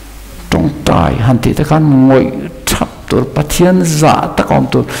tong tai han ti ta kan ngoi thap tur pathian za ta kom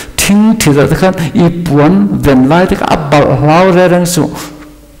tur thing thi ta kan I puan ven lai ta abal hlau re rang su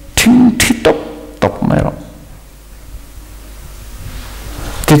thing thi top mai ro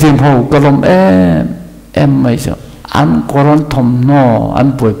ti tim ho kalom em mai so an koron thom no an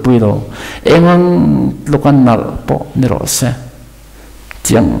pui lo engang lukan nal po ni ro se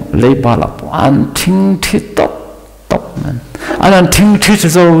chiang lei ba la po an thing thi top man an thing thi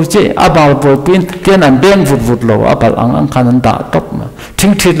so je abal pin tian an beng vut lo abal ang khanan da top ma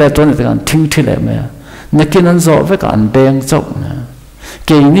thing thi le to ni kan thing thi le me nakin an zo ve kan beng chok na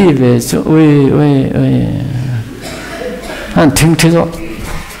ke ni ve so oi an thing thi zo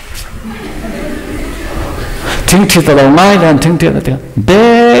thing thi to lo mai dan thing thi la te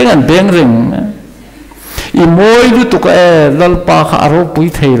beng ring I moi lu tu ka lalpa kha aro pui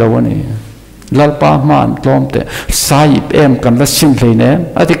thei lo ni lalpa man tlom te sai em kan la sim hlei ne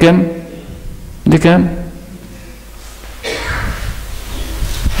atikem dikem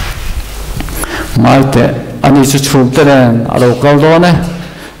mai te ani chu chum te ren alo kal do ne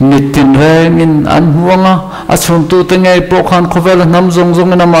nitin re min an huanga a chum tu te ngai pro khan khawvel nam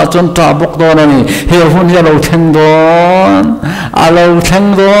zong na ma chon ta bok do na ni he hun ya lo theng don alo theng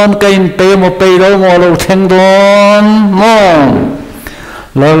don kain pe mo lo theng don mo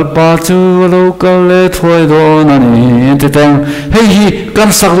lalpa chu lo kal le thoi do na ni te tang hei hi kan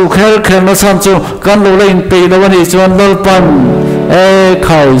sak lu khel na sam chu kan lo lein pe lo ni chon lalpan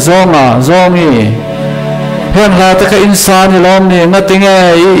khai zongi hen la ta ka insan lom ni ngating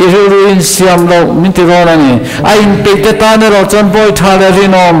ru in siam lo min ti ro na ni a in pe te ta ne ro chon boy tha le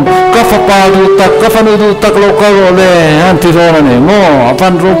rinom ka fa pa du tak ka fa nu du tak lo ka ro le an ti ro na ni mo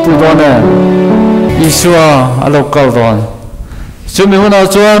apan ro pu do ne isua alo ka ron sumi huna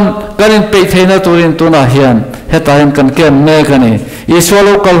chuan kanin pe theina turin tuna hian heta hen kan kem ne kani isua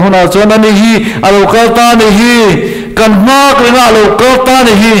lo kal huna chuan ani hi alo ka ta ni hi kan ma ka alo ka ta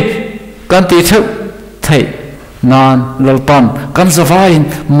ni hi kan ti thep theih nan lalpan kan zavain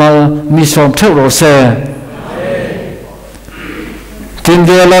mal misom theu ro se tin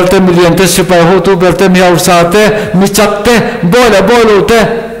de lalte million te sipai ho tu berte mi au sa te mi chak te boilo te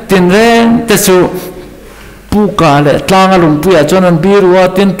tin reng te su puka le tlang alung puya chuan an birua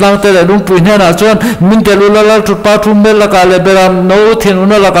tin tlang te le lung pui hena chuan min te lu la tu pa tu mel la ka le beram no thin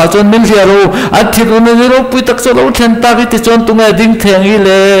una la ka chuan min ria ro an thil una ni ro pui tak so lo then ta ki ti chuan tunga ding theng hi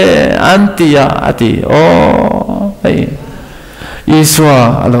le antia ati o ei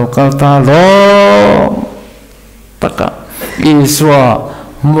iswa alo kal ta lo taka iswa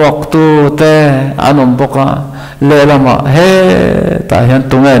mok tu te anom boka le lama he ta hian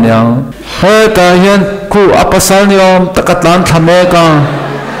tunga niang he ta hian ku apasal niom takatlan thame ka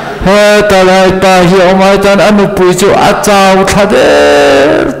he ta lai ta hi omai tan anu pui chu achau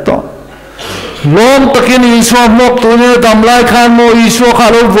thader to lom takin iswa mok tu ne dam lai khan mo iswa kha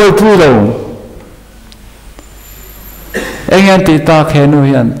lo voi pu lo engan ti ta khenu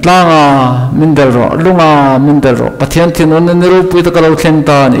hian tlanga mindel ro lunga mindel ro pathian thin on ne ro pui ta kalo khen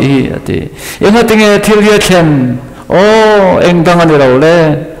ta ni ati enga tinge thil ria khen o eng dang ani ro le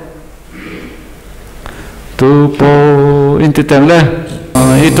tu po inti teng le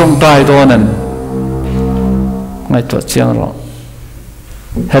hi tong tai to nan ngai to chiang ro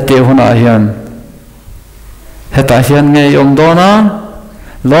hati huna hian heta hian nge yom do na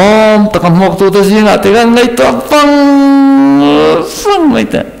lom takam mok tu to singa te gan ngai to pang mai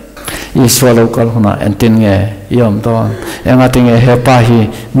te iswa lokal huna entin nge yom do enga tinge he pa hi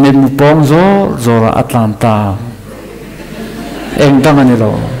min pong zo zora atlanta eng dang ani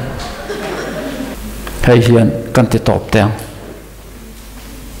lo thei hian kan ti top teng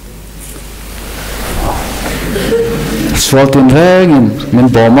swaltin rengin min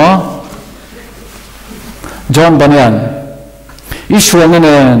boma John Banyan iswa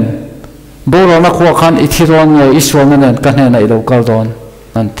ngenen boro na khuwa khan ithiron nge iswa ngenen kan hena I local don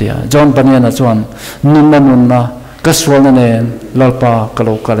antia John Banyan a chuan nun na ka swal ngenen lalpa ka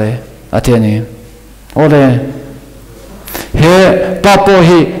lokale athiani ole he papo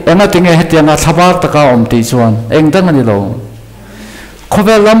hi ena tinge hetianga thabar taka om ti chuan eng dang ani lo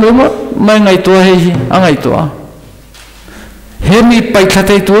khawvel lam lu mai ngai to he angai to he mi pai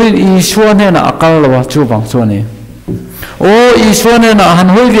khatei turin I suan he na akal lawa chu bang chuani o I suan he na han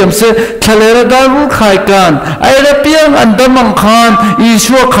hoi liam se thalera daru khai kan ai ra piang andamang khan I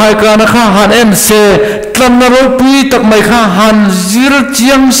suwa khai kan kha han em se tlam na ro pui tak mai kha han zir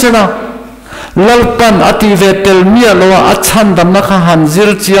chiang se na lalpan ati vetel mia lowa achan dam na kha han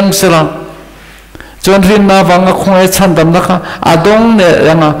zir chiang se la chon rin na wanga khoi chan dam na kha adong ne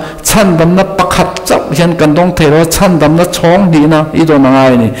yanga chan dam na pakhat chap hian kan dong thero chan dam na chong ni na I do na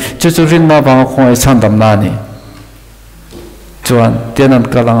ngai ni chu rin na wanga khoi chan dam na ni chuan tianan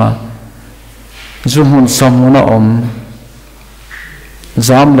kalanga zumun samuna om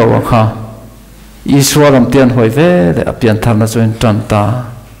zam lo kha iswaram tian hoi ve le apian thar na chuan tan ta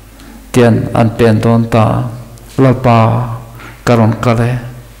tian an pen don ta lalpa karon kale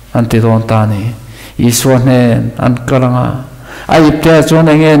an ti don ta ni iswa hnen an kalanga ai te chuan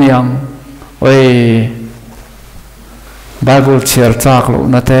engen yang oi Bible chiar chak lo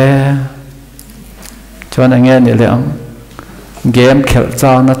na te chuan engen ni leang game khel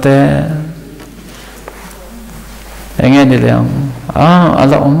chaw na te engen ni leang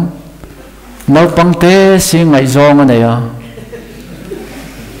ala nal pang te si ngai zong ane ya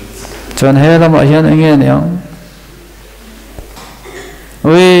chuan he lam a hian engen yang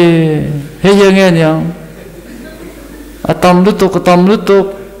oi he engen yang atam lu tu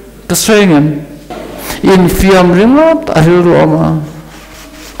ka swengem in fiam ringot ahiru ama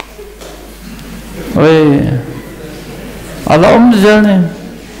oi ala jane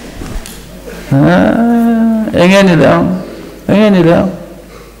engen ni lang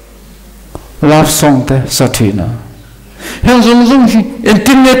love song te sathina heng zung hi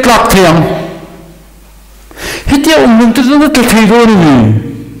internet lak thiang hitia lung tu na te thei ro ni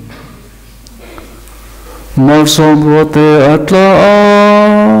malsawmna te atla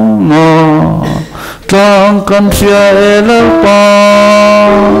na tlang kan sia elpa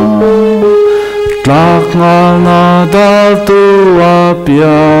tlak na dal tu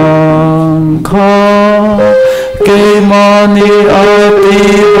apiang kha ke mani ati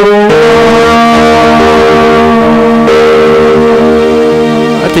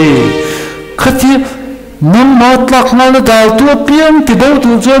ati khati nam matlak na dal tu apiang ti do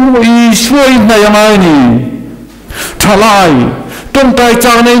tu jon I shoi na yamai ni thalai tom tai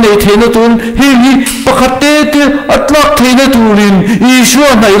chang nei nei theina tun hi pakhate te atlak theina turin I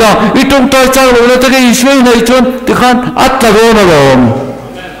shoi na ila I tom tai chang lo na te I shoi na chon ti khan atla ro na rom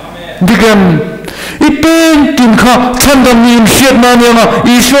digam Ipin tin kha chandam nin hiat na ne nga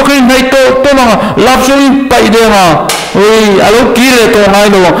isu kai nai to na lapso in pai de nga oi alo kile to ngai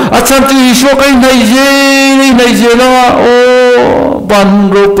lo achan tu isu kai nai je na o ban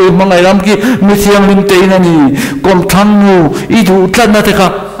ro pe mangai ram ki mi thiang min te na ni kom thang nu I du tlat na te kha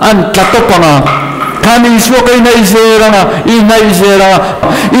an tlat to pa nga kan isu kai nai je ra nga I nai je ra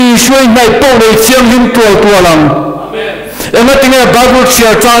isu nai po le chiang hin to lang Ema tinggal bagus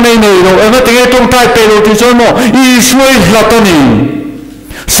siapa cani ni, ema tinggal tungtai pelu tu semua. Isui latani.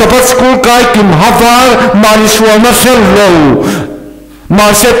 Sebab sekolah kai kim hafal malsawmna sello.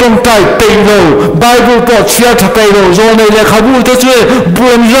 Masih tungtai pelu. Bible pot siapa pelu. Zona ile kabul tu je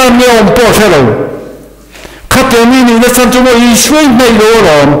bukan ramai orang pot sello. Kata ini macam cuma isui naik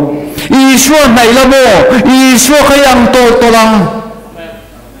orang. Isui naik lamo. Isui kayang tolang.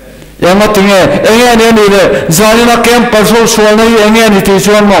 Yang matingnya, enggak ni le, jadi nak campus soal ni enggak ni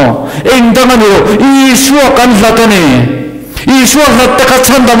tujuan mo. Enggak ni lo, isu akan lata ni, isu lata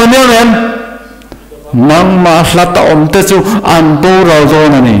kacang dalam ni kan, nang mas lata tu ando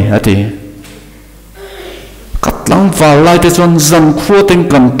rauh ni hati. Katlang valai tujuan zam kuating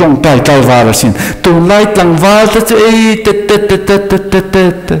kantong tai valasin, Tunlai tlang val tu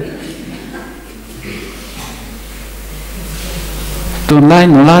Tunlai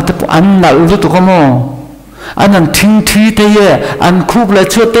nula tu an lalu tu kamu, an ting te ye, an kup le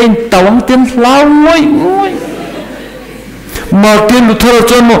cuatin tawang tin lawai. Martin Luther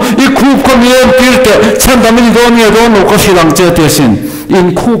jono, I kup kami yang kirte, canda mini dono kasi lang cetesin,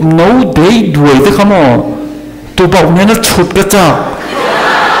 in kup no day dua tu kamu, tu bau ni nak cut kecak.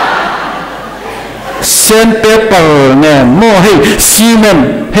 Sandpaper nè mo hey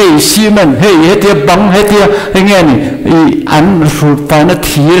cement hết tiệt băng hết tiệt nghe nè ăn fruit phải nó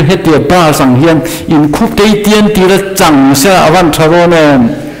thiệt hết tiệt ba sang hian in khúc tây tiên thì là chẳng sẽ avan tharo nè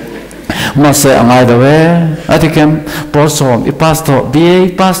mà sẽ ngay đó về ở đây kem pastor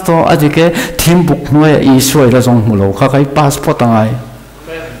pastor ở đây cái team book nuôi Israel là trong mùa lúa cái passport ngay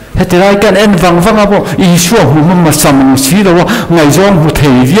hết tiệt ai cái em vang abo Israel hùng mà sắm xí đâu ngày trong hụt thầy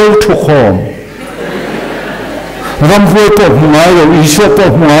viêu thuộc hòm Ram hui po hmawr lo, isu po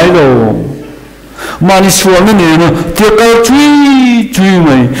hmawr lo. Mani sual na ni no, tiakal chui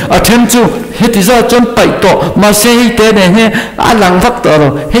mai. Athem chu heti za chon pai to, ma se hi te ne he alang vak to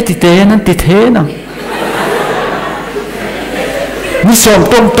lo, heti te nan ti the na. Ni som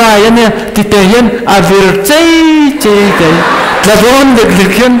tom tai ne ti te hian avir chei. La ron de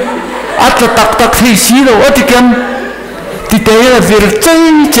kirken at la tak thi si lo atikem ti te hian avir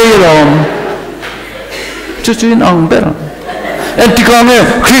chei lo. Cucuin ang ber. Entikange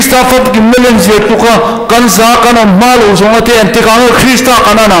Krista fop kimelen je tuka kan za kana malu songate entikange Krista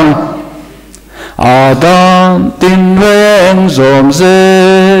kana nang. Adam tinweng zom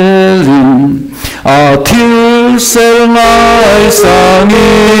zelin athil sel ngai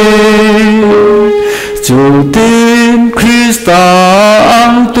sangi Jutin Krista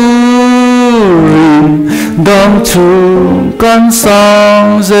ang turin dam chung kan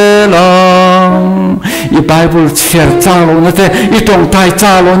sang zelang I Bible share chalo na te itong tai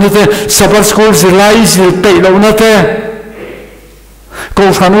chalo na te sabar school zilai zil te lo na te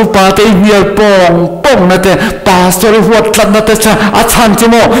ko sanu pa te hial pong na te pastor huat tlat na te cha achan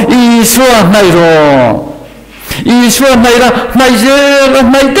chimo isua nai ro isua nai ra nai je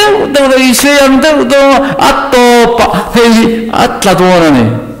nai deu isua deu atto pa hei atla do na ni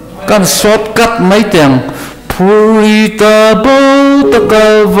kan shortcut mai teng Purita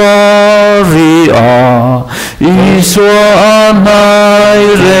takah varia Iswa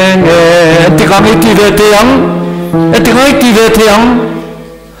anai renge Etikang itive tiang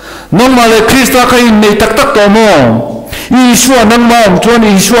Nong male Krista ka inni tak to mo Iswa nang maam chuan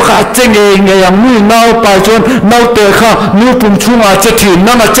Iswa ka chenge ngayang nui nau pai chuan nau te kha nu pum chunga che thin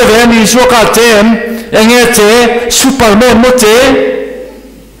nang a che ven Iswa ka chem enge che Superman mo che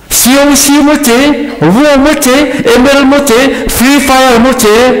COC mo che, War mo che, ML mo che, Free Fire mo che,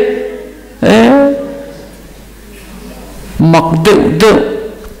 mặc đeo,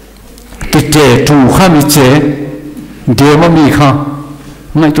 tute tu khami che, dia mà mi kha,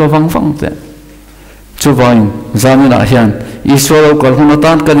 ngay cho vắng thế, cho vay, zaman na hian, Israel kalau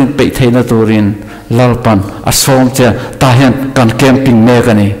hunatan kan pe thei na turin, lalpan, asong che, tahian kan camping ne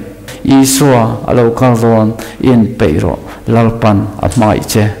kani, Israel alo kalon in peiro, lalpan atmai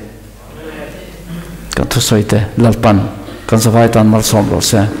che. Kan tu soite lalpan kan savai tan malsawmna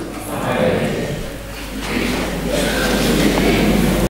se